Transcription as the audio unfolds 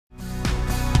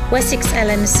Wessex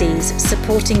LMCs,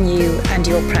 supporting you and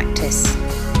your practice.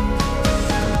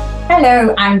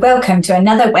 Hello and welcome to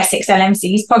another Wessex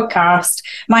LMCs podcast.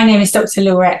 My name is Dr.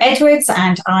 Laura Edwards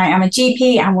and I am a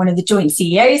GP and one of the joint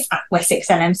CEOs at Wessex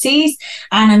LMCs.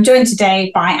 And I'm joined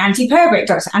today by Andy Purbrick,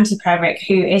 Dr. Andy Purbrick,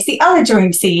 who is the other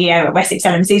joint CEO at Wessex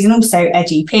LMCs and also a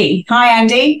GP. Hi,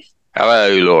 Andy.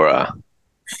 Hello, Laura.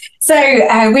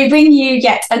 So we bring you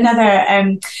yet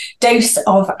another dose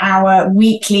of our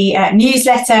weekly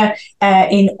newsletter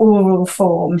in oral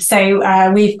form.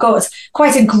 So we've got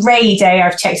quite a grey day.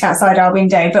 I've checked outside our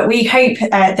window, but we hope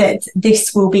that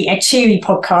this will be a cheery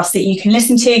podcast that you can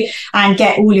listen to and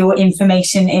get all your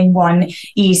information in one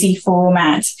easy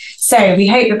format. So we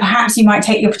hope that perhaps you might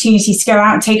take the opportunity to go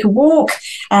out and take a walk,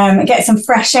 get some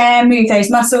fresh air, move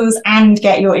those muscles and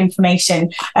get your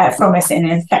information from us in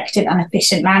an effective and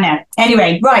efficient manner.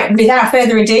 Anyway, right, without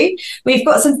further ado, we've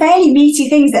got some fairly meaty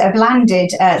things that have landed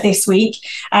this week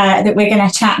that we're going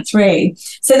to chat through.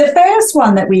 So the first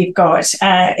one that we've got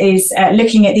is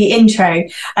looking at the intro,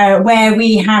 where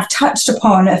we have touched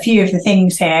upon a few of the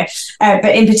things here,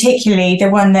 but in particularly the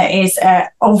one that is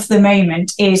of the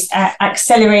moment is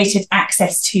accelerated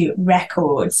access to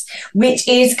records, which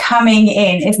is coming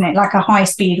in, isn't it, like a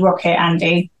high-speed rocket,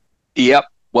 Andy? Yep.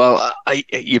 Well,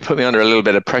 you put me under a little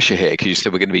bit of pressure here because you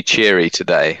said we're going to be cheery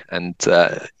today, and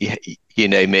you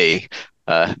know me,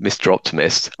 Mr.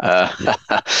 Optimist.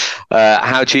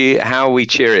 How are we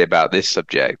cheery about this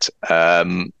subject?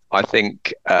 I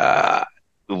think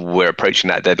we're approaching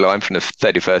that deadline from the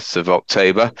 31st of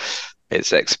October.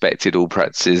 It's expected all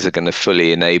practices are going to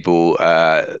fully enable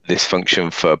this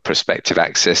function for prospective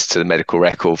access to the medical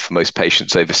record for most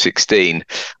patients over 16.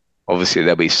 Obviously,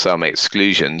 there'll be some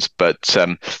exclusions, but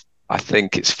I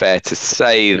think it's fair to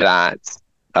say that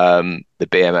the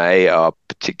BMA are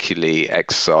particularly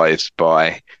exercised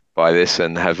by this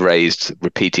and have raised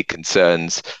repeated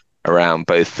concerns around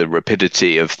both the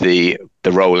rapidity of the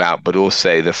rollout, but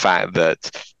also the fact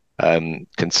that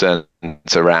concerns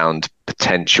around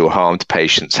potential harm to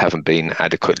patients haven't been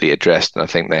adequately addressed. And I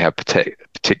think they have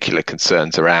particular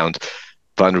concerns around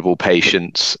vulnerable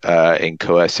patients in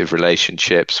coercive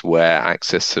relationships where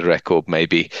access to the record may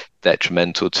be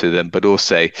detrimental to them, but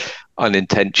also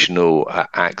unintentional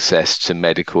access to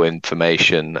medical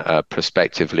information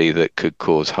prospectively that could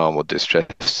cause harm or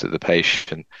distress to the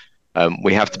patient.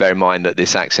 We have to bear in mind that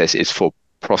this access is for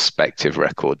prospective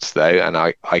records, though, and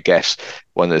I guess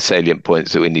one of the salient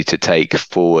points that we need to take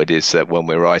forward is that when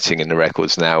we're writing in the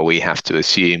records now, we have to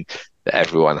assume that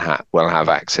everyone will have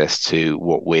access to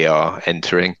what we are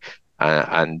entering,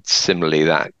 and similarly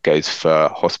that goes for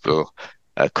hospital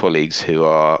colleagues who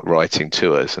are writing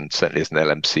to us, and certainly as an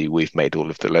LMC we've made all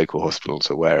of the local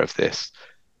hospitals aware of this.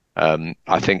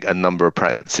 I think a number of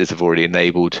practices have already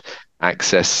enabled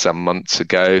access some months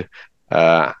ago,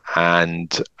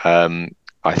 and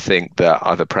I think that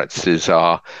other practices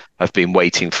have been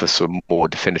waiting for some more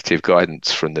definitive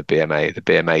guidance from the BMA. The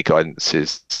BMA guidance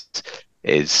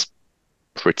is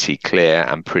pretty clear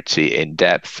and pretty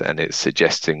in-depth, and it's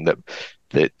suggesting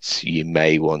that you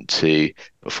may want to,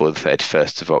 before the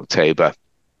 31st of October,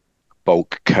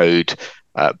 bulk code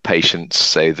patients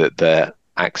so that their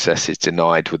access is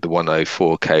denied with the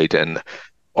 104 code and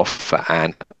offer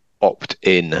an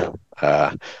opt-in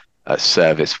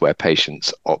service where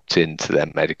patients opt into their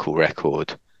medical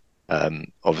record.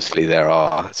 Obviously, there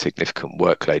are significant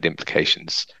workload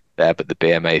implications there, but the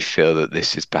BMA feel that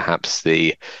this is perhaps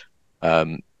the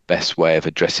best way of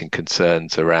addressing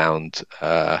concerns around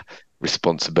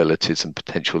responsibilities and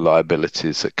potential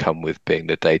liabilities that come with being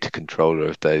the data controller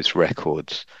of those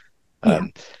records. Yeah.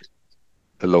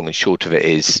 The long and short of it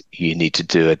is you need to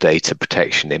do a data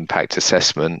protection impact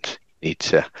assessment. You need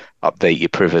to update your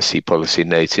privacy policy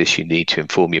notice. You need to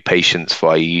inform your patients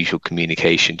via your usual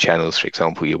communication channels, for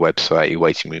example, your website, your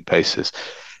waiting room posters,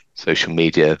 social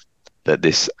media, that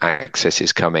this access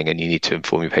is coming, and you need to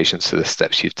inform your patients of the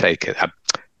steps you've taken,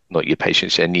 not your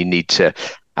patients, and you need to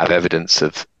have evidence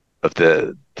of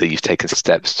that you've taken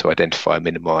steps to identify and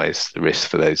minimize the risk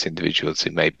for those individuals who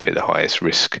may be the highest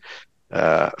risk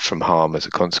from harm as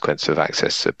a consequence of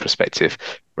access to a prospective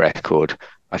record.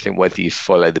 I think whether you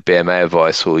follow the BMA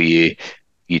advice or you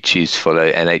choose to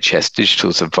follow NHS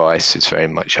Digital's advice is very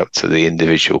much up to the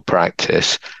individual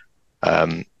practice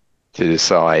to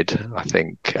decide. I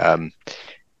think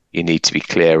you need to be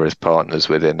clear as partners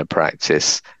within the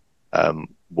practice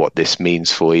what this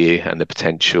means for you and the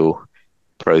potential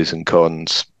pros and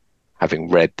cons, having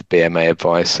read the BMA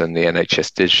advice and the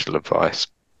NHS Digital advice.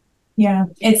 Yeah,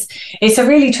 it's a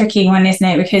really tricky one, isn't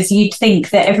it? Because you'd think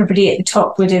that everybody at the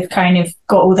top would have kind of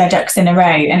got all their ducks in a row.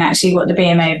 And actually what the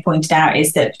BMA have pointed out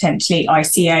is that potentially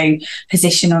ICO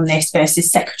position on this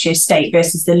versus Secretary of State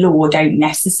versus the law don't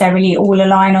necessarily all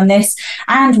align on this.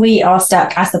 And we are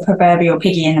stuck as the proverbial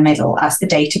piggy in the middle as the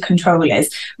data controllers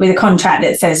with a contract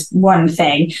that says one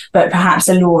thing, but perhaps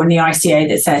a law in the ICO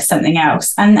that says something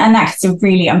else. And that's a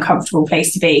really uncomfortable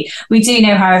place to be. We do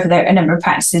know, however, that a number of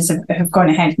practices have gone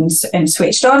ahead and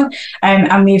switched on.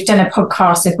 And we've done a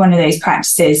podcast with one of those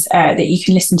practices that you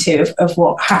can listen to of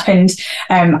what happened.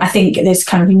 I think there's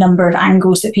kind of a number of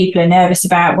angles that people are nervous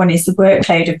about. One is the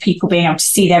workload of people being able to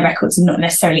see their records and not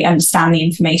necessarily understand the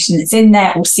information that's in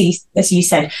there, or see, as you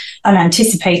said,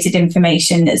 unanticipated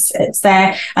information that's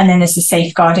there. And then there's the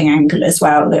safeguarding angle as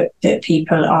well that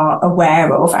people are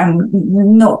aware of. I'm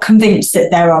not convinced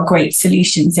that there are great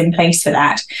solutions in place for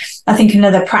that. I think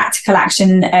another practical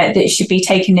action that should be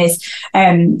taken is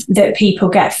that people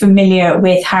get familiar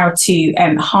with how to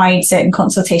hide certain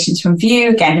consultations from view.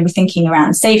 Again, we're thinking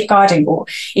around safeguarding, or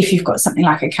if you've got something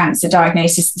like a cancer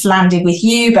diagnosis that's landed with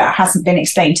you but hasn't been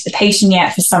explained to the patient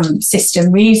yet for some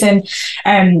system reason,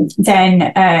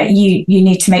 then you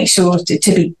need to make sure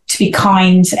to be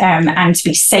kind and to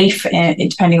be safe,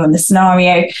 depending on the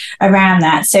scenario around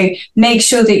that. So make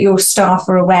sure that your staff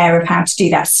are aware of how to do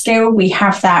that skill. We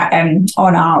have that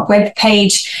on our web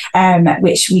page,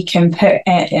 which we can put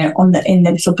in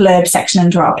the little blurb section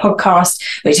under our podcast,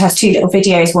 which has 2 little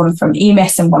videos, one from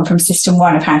EMIS and one from System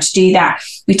 1 of how to do that.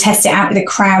 We tested it out with a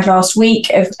crowd last week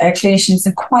of clinicians,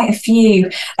 and quite a few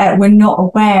were not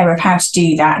aware of how to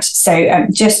do that. So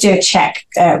just do a check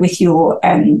with your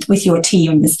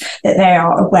teams that they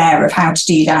are aware of how to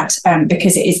do that,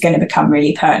 because it is going to become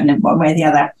really pertinent one way or the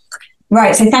other.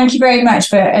 Right, so thank you very much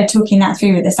for talking that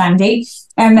through with us, Andy.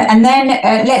 And then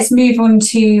let's move on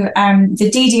to the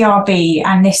DDRB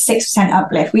and this 6%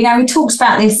 uplift. We talked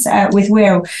about this with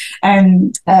Will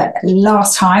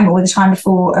last time, or the time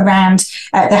before, around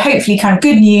the hopefully kind of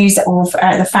good news of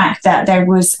the fact that there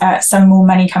was some more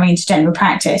money coming into general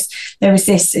practice. There was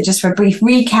this, just for a brief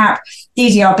recap,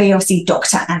 DDRB, obviously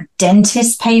doctor and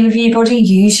dentist pay review body.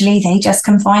 Usually they just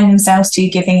confine themselves to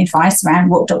giving advice around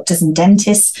what doctors and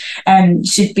dentists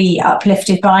should be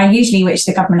uplifted by, usually, which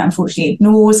the government unfortunately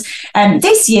ignores.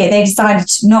 This year they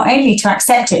decided not only to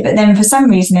accept it, but then for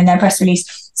some reason in their press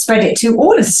release spread it to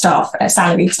all of the staff,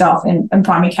 salaried staff in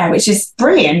primary care, which is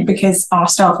brilliant because our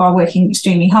staff are working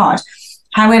extremely hard.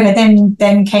 However, then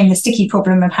came the sticky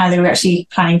problem of how they were actually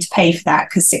planning to pay for that,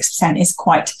 because 6% is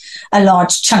quite a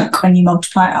large chunk when you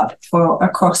multiply it up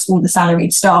across all the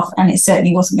salaried staff, and it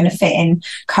certainly wasn't going to fit in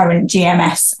current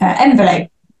GMS envelope.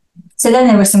 So then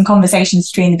there were some conversations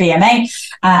between the BMA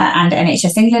and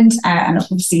NHS England, and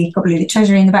obviously probably the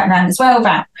Treasury in the background as well,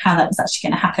 about how that was actually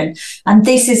going to happen. And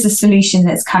this is the solution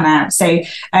that's come out. So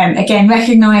again,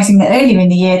 recognising that earlier in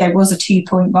the year there was a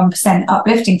 2.1%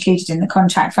 uplift included in the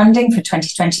contract funding for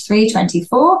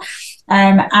 2023-24.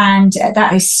 And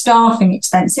that is staffing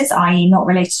expenses, i.e. not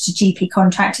related to GP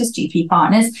contractors, GP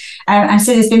partners. And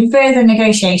so there's been further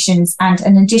negotiations, and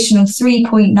an additional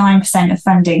 3.9% of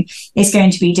funding is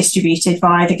going to be distributed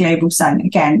via the Global Sun,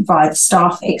 again, via the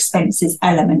staff expenses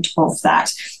element of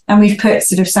that. And we've put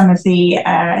sort of some of the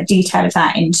detail of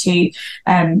that into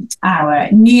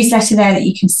our newsletter there, that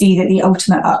you can see that the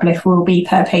ultimate uplift will be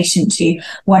per patient to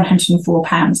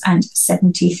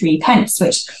 £104.73,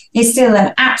 which is still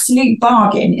an absolute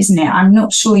bargain, isn't it? I'm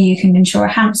not sure you can insure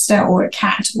a hamster or a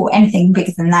cat or anything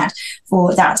bigger than that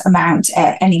for that amount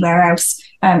anywhere else.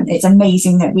 It's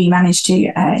amazing that we managed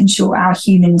to insure our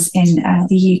humans in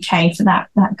the UK for that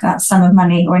sum of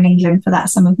money, or in England for that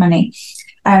sum of money.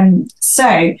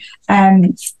 So,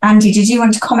 Andy, did you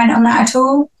want to comment on that at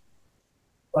all?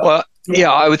 Well,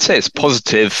 yeah, I would say it's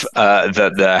positive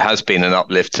that there has been an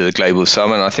uplift to the Global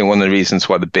Sum, and I think one of the reasons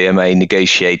why the BMA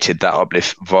negotiated that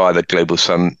uplift via the Global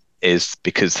Sum is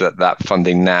because that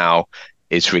funding now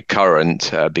is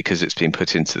recurrent, because it's been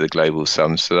put into the Global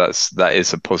Sum. So that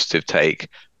is a positive take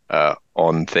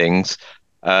on things.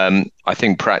 I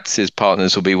think practices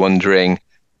partners will be wondering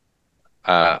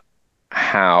how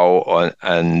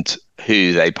and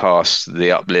who they pass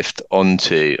the uplift on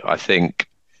to. I think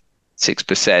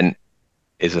 6%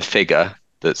 is a figure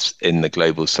that's in the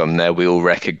Global Sum there. We all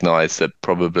recognise that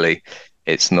probably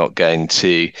it's not going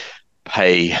to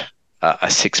pay a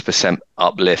 6%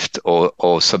 uplift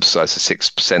or subsidise a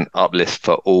 6% uplift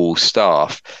for all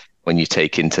staff when you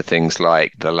take into things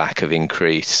like the lack of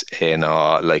increase in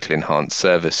our local enhanced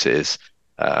services.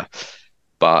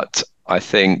 But I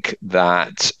think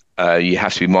that you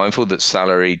have to be mindful that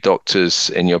salaried doctors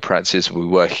in your practice will be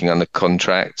working under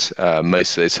contract.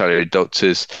 Most of those salaried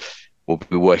doctors will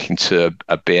be working to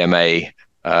a BMA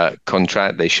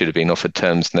contract, they should have been offered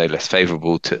terms no less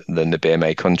favourable than the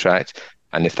BMA contract.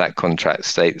 And if that contract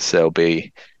states they'll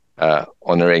be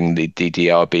honouring the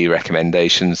DDRB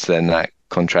recommendations, then that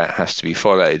contract has to be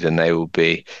followed, and they will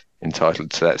be entitled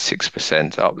to that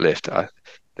 6% uplift.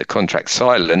 The contract's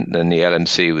silent, then the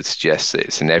LMC would suggest that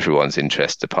it's in everyone's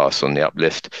interest to pass on the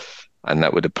uplift, and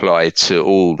that would apply to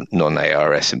all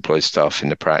non-ARS employed staff in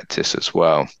the practice as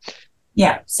well.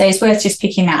 Yeah, so it's worth just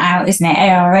picking that out, isn't it?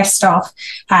 ARS staff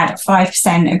had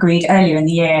 5% agreed earlier in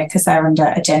the year because they're under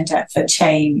agenda for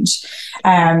change.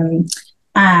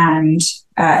 And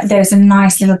there's a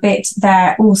nice little bit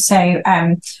there also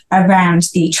around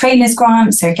the trainers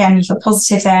grant. So again, a little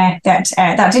positive there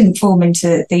that didn't fall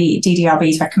into the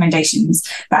DDRB's recommendations,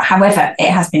 but however, it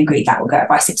has been agreed that will go up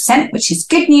by 6%, which is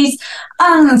good news.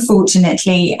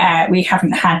 Unfortunately, we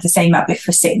haven't had the same uplift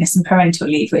for sickness and parental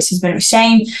leave, which is a bit of a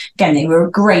shame. Again, they were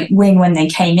a great win when they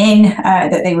came in,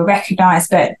 that they were recognised,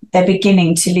 but they're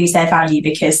beginning to lose their value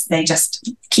because they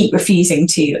just keep refusing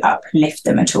to uplift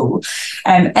them at all.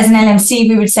 As an LMC,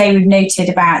 we would say we've noted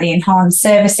about the enhanced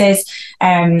services,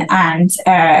 and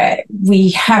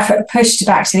we have pushed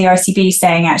back to the ICB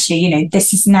saying, actually,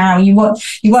 this is now, you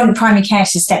want primary care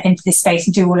to step into this space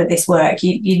and do all of this work.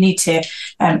 You need to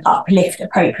uplift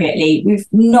appropriately. We've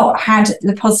not had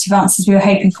the positive answers we were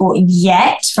hoping for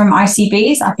yet from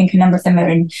ICBs. I think a number of them are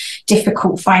in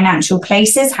difficult financial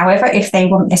places. However, if they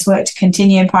want this work to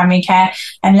continue in primary care,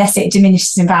 unless it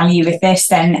diminishes in value with this,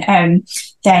 then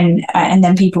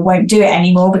people won't do it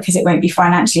anymore because it won't be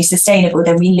financially sustainable,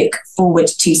 then we look forward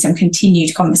to some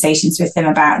continued conversations with them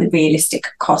about the realistic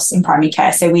costs in primary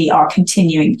care. So we are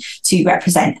continuing to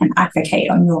represent and advocate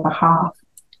on your behalf.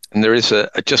 And there is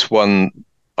just one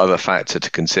other factor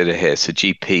to consider here. So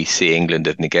GPC England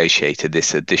have negotiated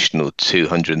this additional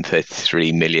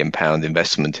 £233 million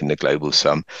investment in the global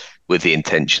sum with the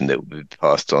intention that it will be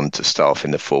passed on to staff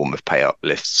in the form of pay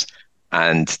uplifts.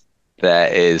 And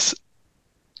there is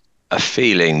a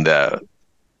feeling that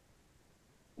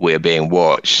we're being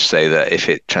watched, so that if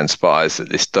it transpires that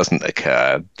this doesn't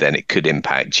occur, then it could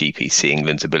impact GPC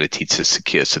England's ability to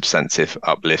secure substantive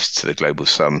uplifts to the global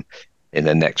sum in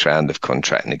the next round of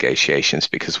contract negotiations.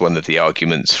 Because one of the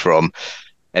arguments from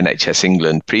NHS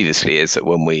England previously is that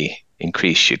when we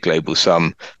increase your global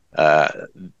sum,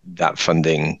 that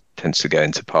funding tends to go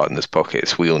into partners'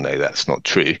 pockets. We all know that's not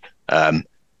true,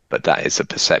 but that is a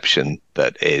perception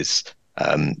that is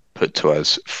put to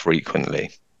us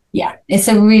frequently. Yeah, it's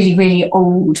a really, really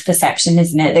old perception,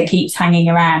 isn't it, that keeps hanging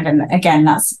around. And again,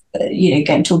 that's,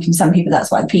 again, talking to some people, that's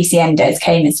why the PCN days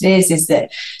came as it is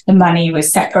that the money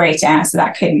was separated out, so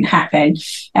that couldn't happen.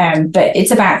 But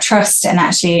it's about trust. And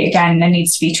actually, again, there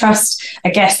needs to be trust. I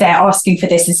guess they're asking for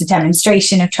this as a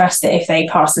demonstration of trust, that if they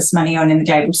pass this money on in the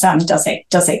global sum, does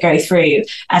it go through,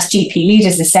 as GP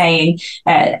leaders are saying,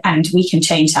 and we can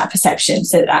change that perception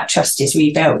so that trust is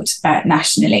rebuilt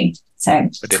nationally. So,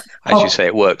 but as you say,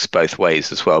 it works both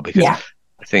ways as well, because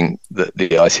I think that the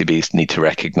ICBs need to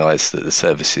recognise that the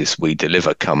services we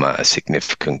deliver come at a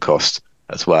significant cost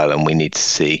as well, and we need to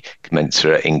see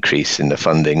commensurate increase in the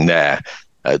funding there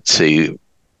to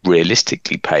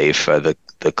realistically pay for the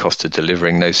cost of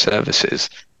delivering those services,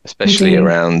 especially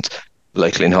around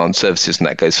local enhanced services, and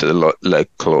that goes for the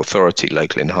local authority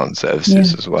local enhanced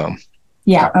services as well.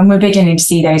 Yeah, and we're beginning to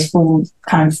see those fall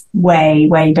kind of way,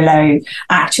 way below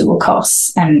actual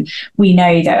costs. And we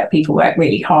know that people work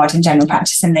really hard in general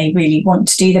practice and they really want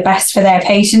to do the best for their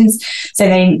patients. So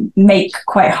they make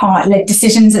quite hard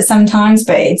decisions at sometimes,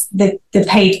 but it's the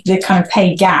kind of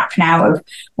pay gap now of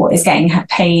what is getting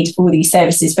paid for these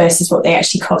services versus what they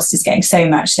actually cost is getting so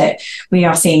much that we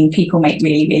are seeing people make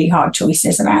really, really hard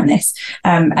choices around this.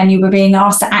 And you were being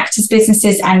asked to act as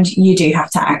businesses, and you do have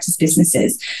to act as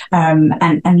businesses.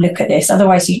 And look at this.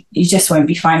 Otherwise, you just won't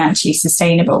be financially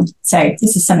sustainable. So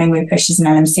this is something we push as an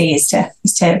LMC, is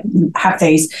to have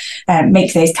those,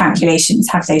 make those calculations,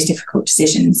 have those difficult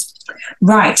decisions.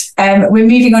 Right. We're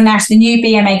moving on now to the new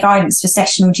BMA guidance for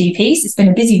sessional GPs. It's been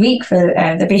a busy week for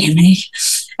the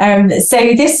BMA. So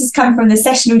this has come from the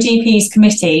Sessional GPs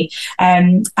Committee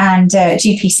and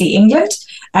GPC England,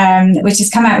 which has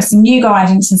come out with some new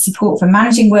guidance and support for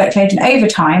managing workload and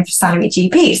overtime for salaried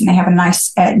GPs. And they have a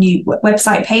nice new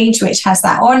website page which has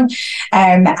that on.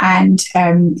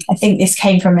 I think this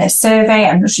came from a survey,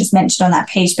 I'm not sure it's mentioned on that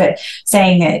page, but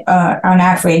saying that on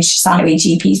average, salaried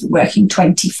GPs were working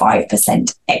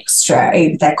 25% extra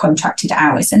over their contracted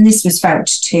hours. And this was felt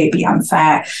to be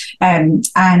unfair.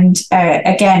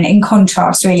 Again, in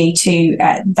contrast really to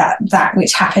that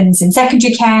which happens in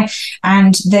secondary care,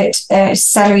 and that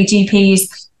salary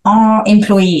GPs are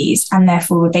employees, and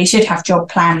therefore they should have job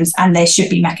plans, and there should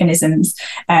be mechanisms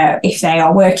if they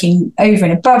are working over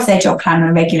and above their job plan on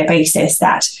a regular basis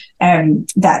that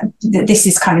this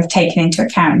is kind of taken into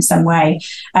account in some way.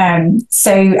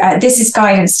 So this is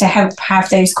guidance to help have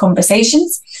those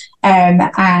conversations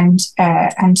and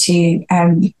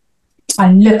to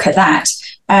look at that.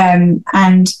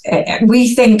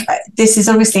 We think this is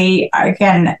obviously,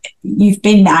 again, you've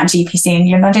been at GPC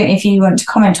England. I don't know if you want to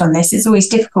comment on this. It's always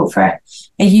difficult for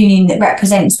a union that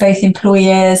represents both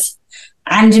employers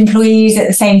and employees at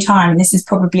the same time. This is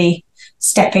probably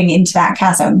stepping into that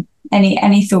chasm.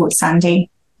 Any thoughts, Sandy?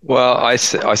 Well, I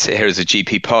sit here as a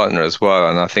GP partner as well,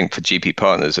 and I think for GP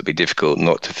partners it'd be difficult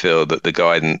not to feel that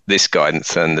this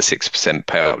guidance and the 6%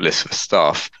 pay uplift for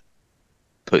staff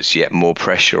puts yet more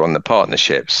pressure on the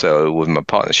partnership. So with my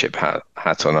partnership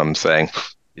hat on, I'm saying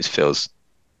this feels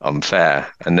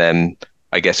unfair. And then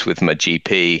I guess with my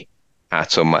GP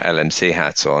hat on, my LMC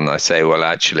hat on, I say, well,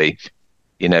 actually,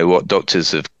 you know what,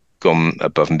 doctors have gone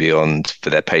above and beyond for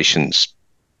their patients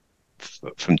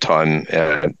from time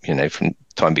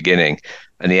beginning,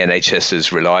 and the NHS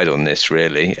has relied on this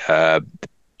really.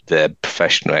 Their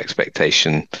professional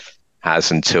expectation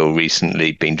has until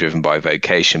recently been driven by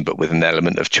vocation, but with an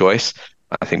element of choice.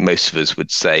 I think most of us would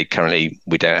say currently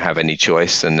we don't have any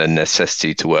choice, and the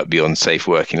necessity to work beyond safe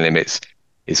working limits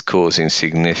is causing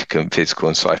significant physical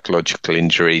and psychological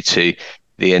injury to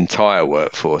the entire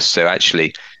workforce. So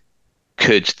actually,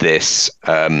 could this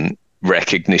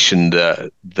recognition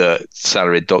that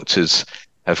salaried doctors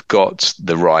have got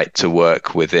the right to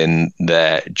work within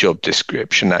their job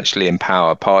description actually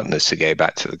empower partners to go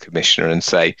back to the commissioner and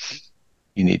say,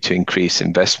 you need to increase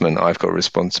investment. I've got a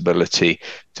responsibility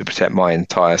to protect my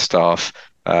entire staff,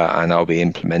 and I'll be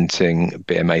implementing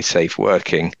BMA safe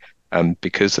working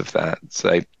because of that.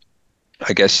 So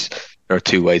I guess there are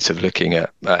two ways of looking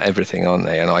at everything, aren't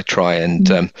they? And I try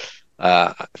and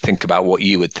think about what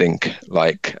you would think,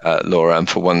 like Laura, and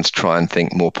for once try and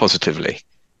think more positively.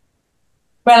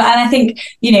 Well, and I think,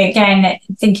 again,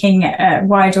 thinking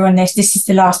wider on this is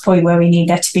the last point where we need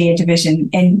there to be a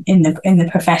division in the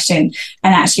profession.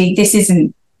 And actually, this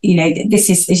isn't,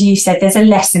 this is, as you said, there's a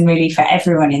lesson really for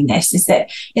everyone in this, is that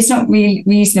it's not really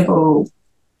reasonable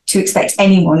to expect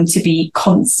anyone to be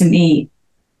constantly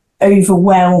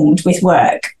overwhelmed with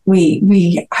work.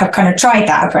 We have kind of tried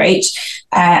that approach,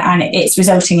 and it's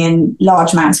resulting in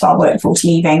large amounts of our workforce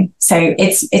leaving. So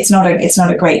it's not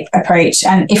a great approach.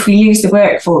 And if we lose the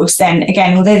workforce, then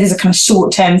again, although there's a kind of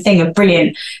short term thing of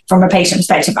brilliant from a patient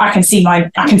perspective, I can see my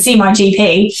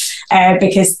GP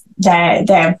because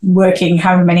they're working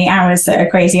however many hours that are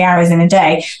crazy hours in a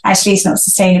day. Actually, it's not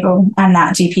sustainable, and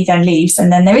that GP then leaves,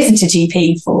 and then there isn't a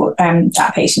GP for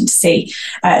that patient to see.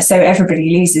 So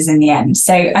everybody loses in the end.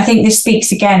 So I think this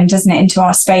speaks again, doesn't it, into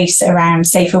our space around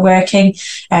safer working,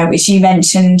 which you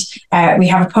mentioned. We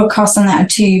have a podcast on that of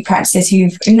two practices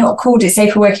who've not called it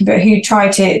safer working, but who try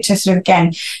to sort of,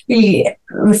 again, really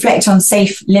reflect on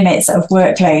safe limits of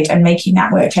workload and making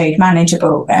that workload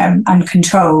manageable and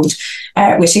controlled,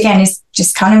 which again is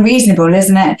just kind of reasonable,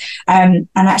 isn't it? And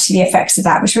actually the effects of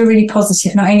that, which were really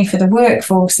positive, not only for the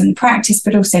workforce and the practice,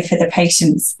 but also for the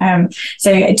patients.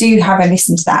 So do have a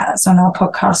listen to that. That's on our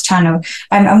podcast channel.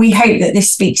 And we hope that this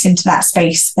speaks into that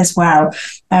space as well.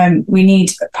 We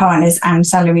need partners and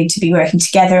salary to be working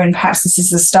together, and perhaps this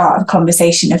is the start of a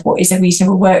conversation of what is a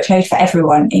reasonable workload for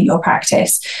everyone in your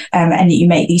practice, and that you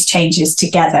make these changes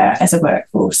together as a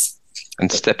workforce.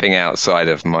 And stepping outside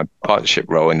of my partnership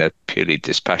role in a purely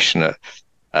dispassionate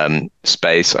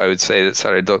space, I would say that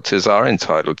salaried doctors are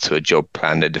entitled to a job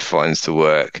plan that defines the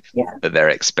work that they're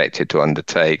expected to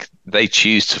undertake. They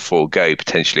choose to forego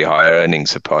potentially higher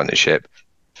earnings of partnership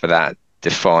for that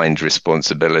defined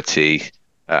responsibility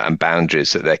and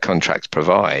boundaries that their contracts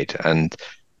provide. And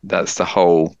that's the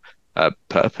whole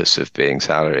purpose of being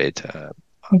salaried.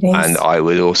 And I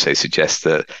would also suggest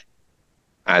that,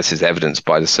 as is evidenced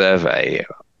by the survey,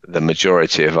 the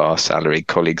majority of our salaried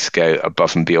colleagues go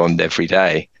above and beyond every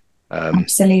day.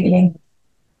 Absolutely.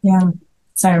 Yeah.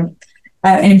 So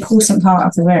an important part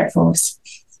of the workforce.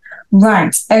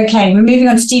 Right. Okay. We're moving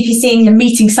on to GPC England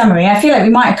meeting summary. I feel like we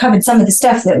might have covered some of the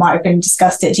stuff that might have been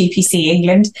discussed at GPC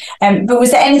England. But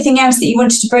was there anything else that you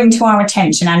wanted to bring to our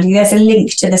attention, Andy? There's a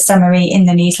link to the summary in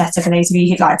the newsletter for those of you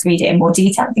who'd like to read it in more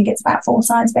detail. I think it's about 4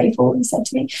 sides, very full, you said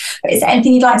to me. But is there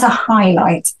anything you'd like to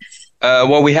highlight?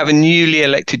 Well, we have a newly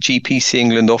elected GPC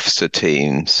England officer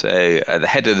team. So the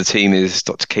head of the team is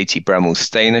Dr. Katie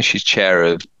Bramall-Stainer. She's chair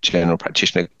of General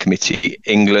Practitioner Committee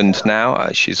England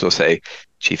now. She's also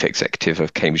chief executive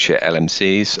of Cambridgeshire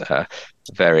LMCs.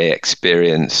 very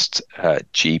experienced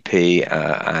GP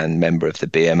and member of the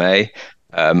BMA,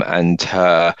 and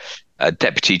her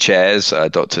deputy chairs,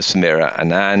 Dr. Samira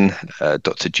Anand,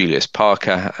 Dr. Julius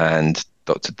Parker, and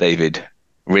Dr. David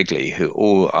Wrigley, who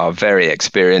all are very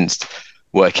experienced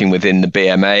working within the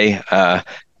BMA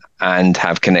and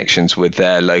have connections with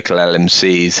their local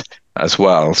LMCs as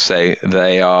well. So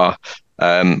they are,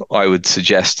 I would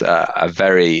suggest, a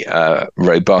very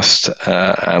robust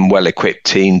and well-equipped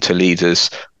team to lead us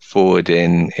forward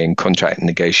in contract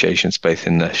negotiations, both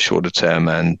in the shorter term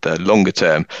and the longer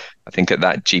term. I think at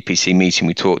that GPC meeting,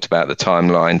 we talked about the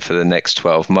timeline for the next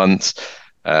 12 months.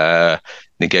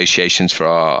 Negotiations for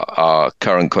our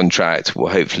current contract will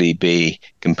hopefully be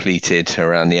completed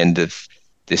around the end of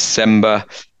December,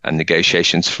 and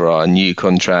negotiations for our new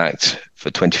contract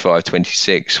for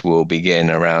 25-26 will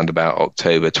begin around about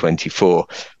October 24,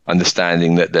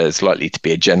 understanding that there's likely to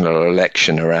be a general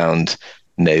election around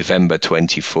November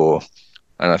 24.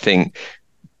 And I think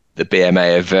the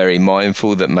BMA are very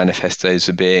mindful that manifestos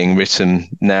are being written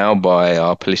now by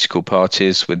our political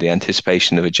parties with the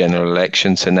anticipation of a general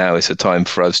election. So now is a time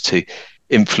for us to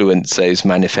influence those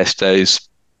manifestos.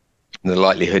 And the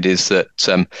likelihood is that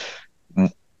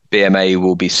BMA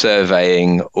will be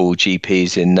surveying all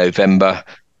GPs in November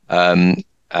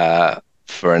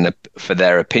for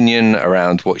their opinion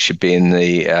around what should be in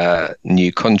the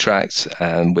new contracts,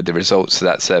 and with the results of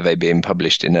that survey being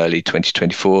published in early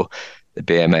 2024, the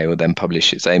BMA will then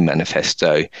publish its own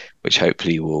manifesto, which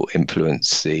hopefully will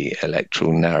influence the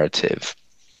electoral narrative.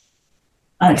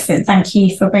 Excellent. Thank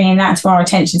you for bringing that to our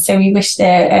attention. So we wish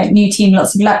the new team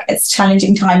lots of luck. It's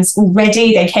challenging times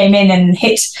already. They came in and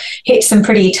hit some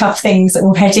pretty tough things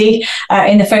already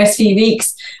in the first few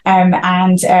weeks.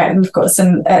 And we've got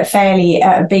some fairly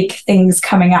big things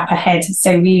coming up ahead.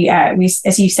 So we,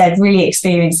 as you said, really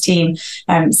experienced team.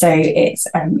 So it's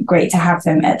great to have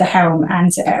them at the helm,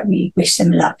 and we wish them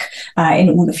luck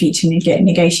in all the future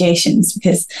negotiations,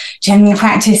 because general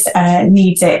practice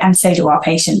needs it, and so do our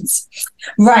patients.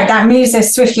 Right, that moves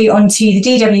us swiftly onto the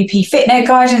DWP FitNote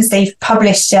guidance. They've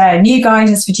published new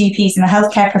guidance for GPs and the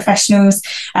healthcare professionals.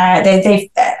 They've,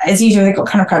 as usual, they've got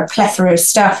kind of a plethora of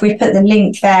stuff. We've put the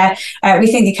link there. We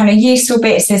think the kind of useful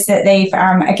bits is that they've,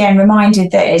 again,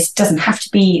 reminded that it doesn't have to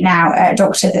be now a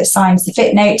doctor that signs the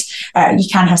FitNote. You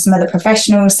can have some other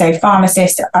professionals, so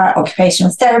pharmacist,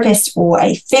 occupational therapist, or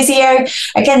a physio.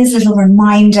 Again, there's a little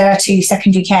reminder to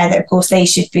secondary care that, of course, they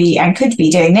should be and could be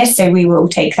doing this. So we will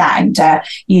take that and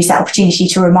use that opportunity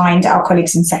to remind our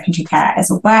colleagues in secondary care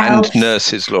as well. And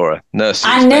nurses, Laura. Nurses.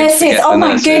 And nurses. Oh,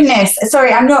 my goodness.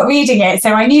 Sorry, I'm not reading it.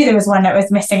 So I knew there was one that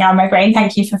was missing out of my brain.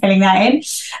 Thank you for filling that in.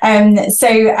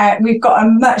 So we've got a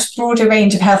much broader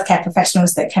range of healthcare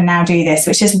professionals that can now do this,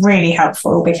 which is really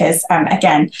helpful because,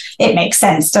 again, it makes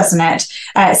sense, doesn't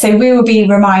it? So we will be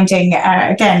reminding,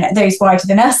 again, those wider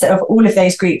than us of all of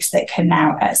those groups that can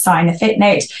now sign a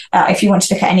FitNote. If you want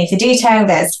to look at any of the detail,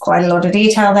 there's quite a lot of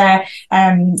detail there.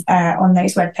 On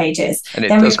those web pages. And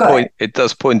it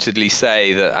does pointedly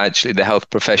say that actually the health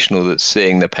professional that's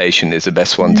seeing the patient is the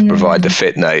best one to provide the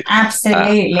FitNote.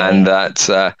 Absolutely. And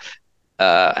that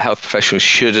health professionals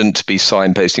shouldn't be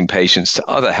signposting patients to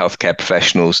other healthcare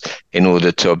professionals in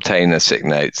order to obtain a sick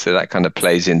note. So that kind of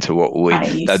plays into what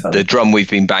the drum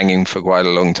we've been banging for quite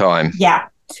a long time. Yeah.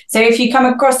 So if you come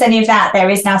across any of that, there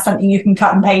is now something you can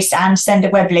cut and paste and send a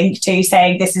web link to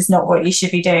saying this is not what you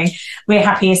should be doing. We're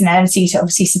happy as an LMC to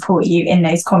obviously support you in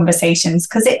those conversations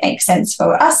because it makes sense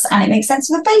for us and it makes sense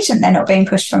for the patient. They're not being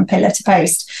pushed from pillar to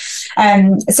post.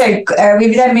 So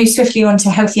we then move swiftly on to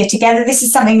Healthier Together. This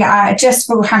is something just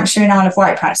for Hampshire and Isle of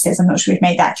Wight practices. I'm not sure we've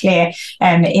made that clear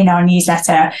in our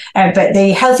newsletter, but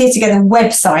the Healthier Together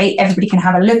website, everybody can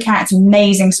have a look at. It's an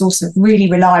amazing source of really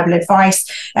reliable advice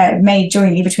made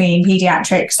jointly between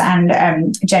paediatrics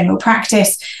and general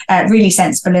practice. Really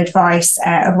sensible advice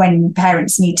of when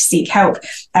parents need to seek help.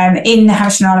 In the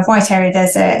Hampshire and Isle of Wight area,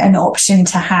 there's an option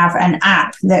to have an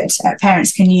app that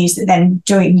parents can use that then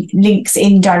links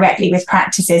in directly with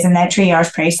practices and their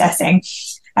triage processing.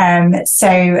 So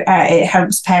it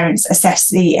helps parents assess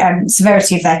the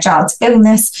severity of their child's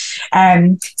illness.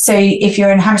 So if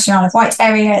you're in Hampshire and Isle of Wight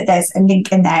area, there's a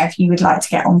link in there if you would like to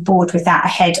get on board with that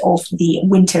ahead of the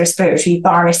winter respiratory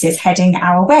viruses heading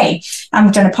our way. And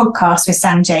we've done a podcast with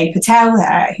Sanjay Patel,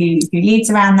 who leads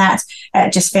around that,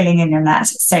 just filling in on that.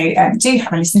 So do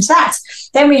have a listen to that.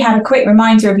 Then we have a quick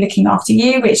reminder of Looking After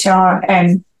You, which are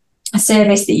a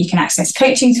service that you can access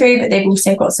coaching through, but they've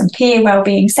also got some peer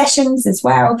wellbeing sessions as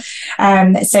well.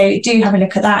 So do have a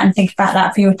look at that and think about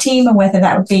that for your team and whether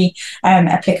that would be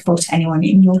applicable to anyone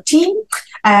in your team.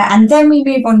 And then we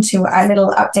move on to a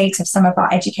little update of some of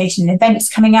our education events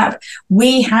coming up.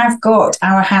 We have got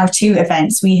our how-to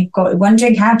events. We've got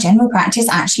Wondering How General Practice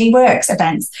Actually Works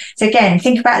events. So again,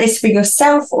 think about this for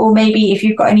yourself, or maybe if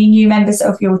you've got any new members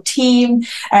of your team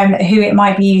who it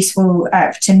might be useful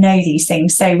to know these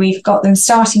things. So we've got them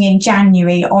starting in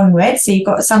January onwards. So you've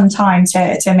got some time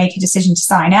to make a decision to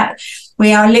sign up.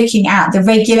 We are looking at the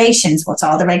regulations. What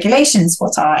are the regulations?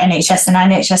 What are NHS and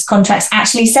NHS contracts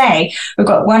actually say? We've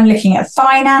got one looking at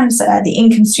finance, the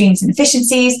income streams and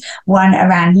efficiencies, one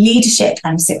around leadership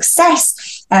and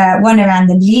success, one around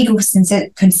the legal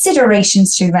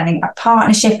considerations to running a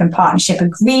partnership and partnership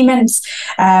agreements.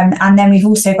 And then we've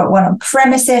also got one on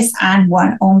premises and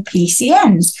one on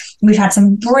PCNs. We've had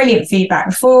some brilliant feedback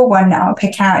before. One that I'll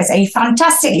pick out is a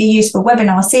fantastically useful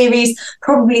webinar series,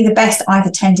 probably the best I've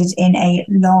attended in a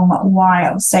long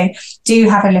while. So do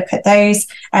have a look at those.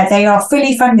 They are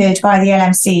fully funded by the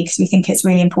LMC because we think it's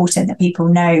really important that people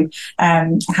know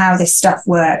how this stuff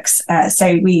works.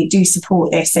 So we do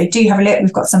support this. So do have a look.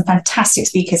 We've got some fantastic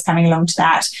speakers coming along to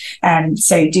that.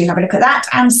 So do have a look at that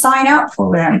and sign up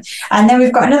for them. And then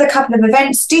we've got another couple of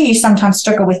events. Do you sometimes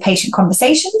struggle with patient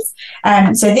conversations?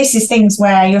 So this is things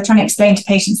where you're trying to explain to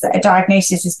patients that a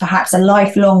diagnosis is perhaps a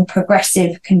lifelong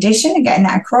progressive condition and getting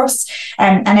that across,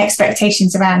 and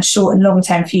expectations around short and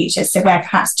long-term futures. So where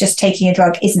perhaps just taking a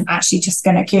drug isn't actually just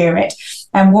going to cure it,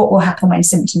 and what will happen when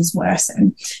symptoms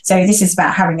worsen. So this is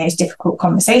about having those difficult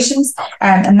conversations,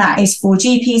 and that is for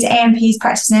GPs, AMPs,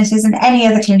 practice nurses, and any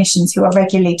other clinicians who are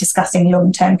regularly discussing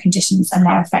long-term conditions and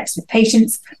their effects with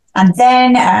patients. And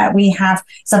then we have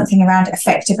something around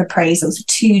effective appraisals, a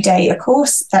 2-day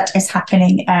course that is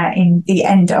happening in the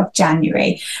end of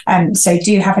January. So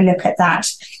do have a look at that.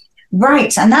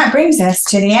 Right, and that brings us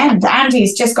to the end.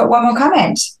 Andy's just got one more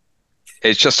comment.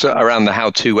 It's just around the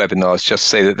how-to webinars, just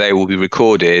say that they will be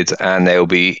recorded and they'll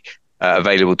be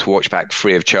available to watch back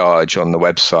free of charge on the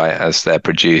website as they're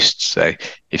produced. So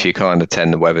if you can't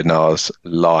attend the webinars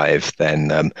live,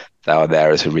 then they are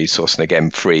there as a resource, and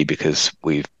again, free because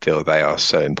we feel they are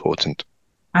so important.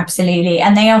 Absolutely.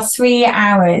 And they are 3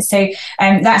 hours. So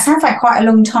that sounds like quite a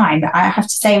long time. But I have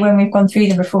to say, when we've gone through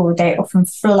them before, they often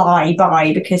fly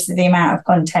by because of the amount of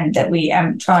content that we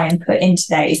try and put into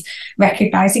those,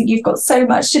 recognizing you've got so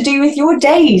much to do with your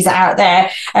days out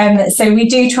there. So we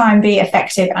do try and be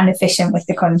effective and efficient with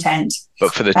the content.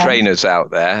 But for the trainers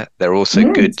out there, they're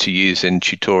also good to use in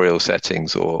tutorial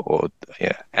settings or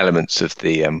elements of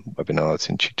the webinars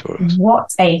in tutorials.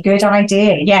 What a good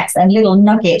idea. Yes, a little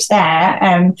nugget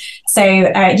there.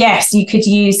 Yes, you could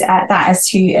use that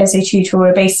as a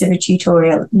tutorial, basis of a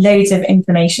tutorial. Loads of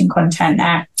information content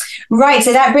there. Right,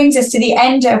 so that brings us to the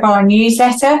end of our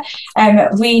newsletter.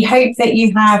 We hope that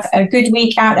you have a good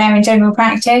week out there in general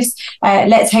practice.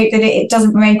 Let's hope that it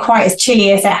doesn't remain quite as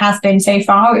chilly as it has been so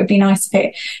far. It would be nice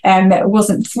if it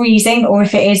wasn't freezing, or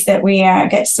if it is, that we get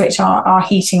to switch our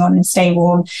heating on and stay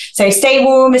warm. So stay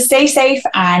warm, stay safe,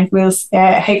 and we'll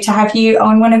hope to have you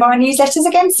on one of our newsletters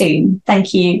again soon.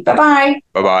 Thank you. Bye-bye.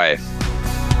 Bye-bye.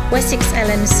 Wessex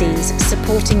LMCs,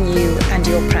 supporting you and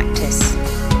your practice.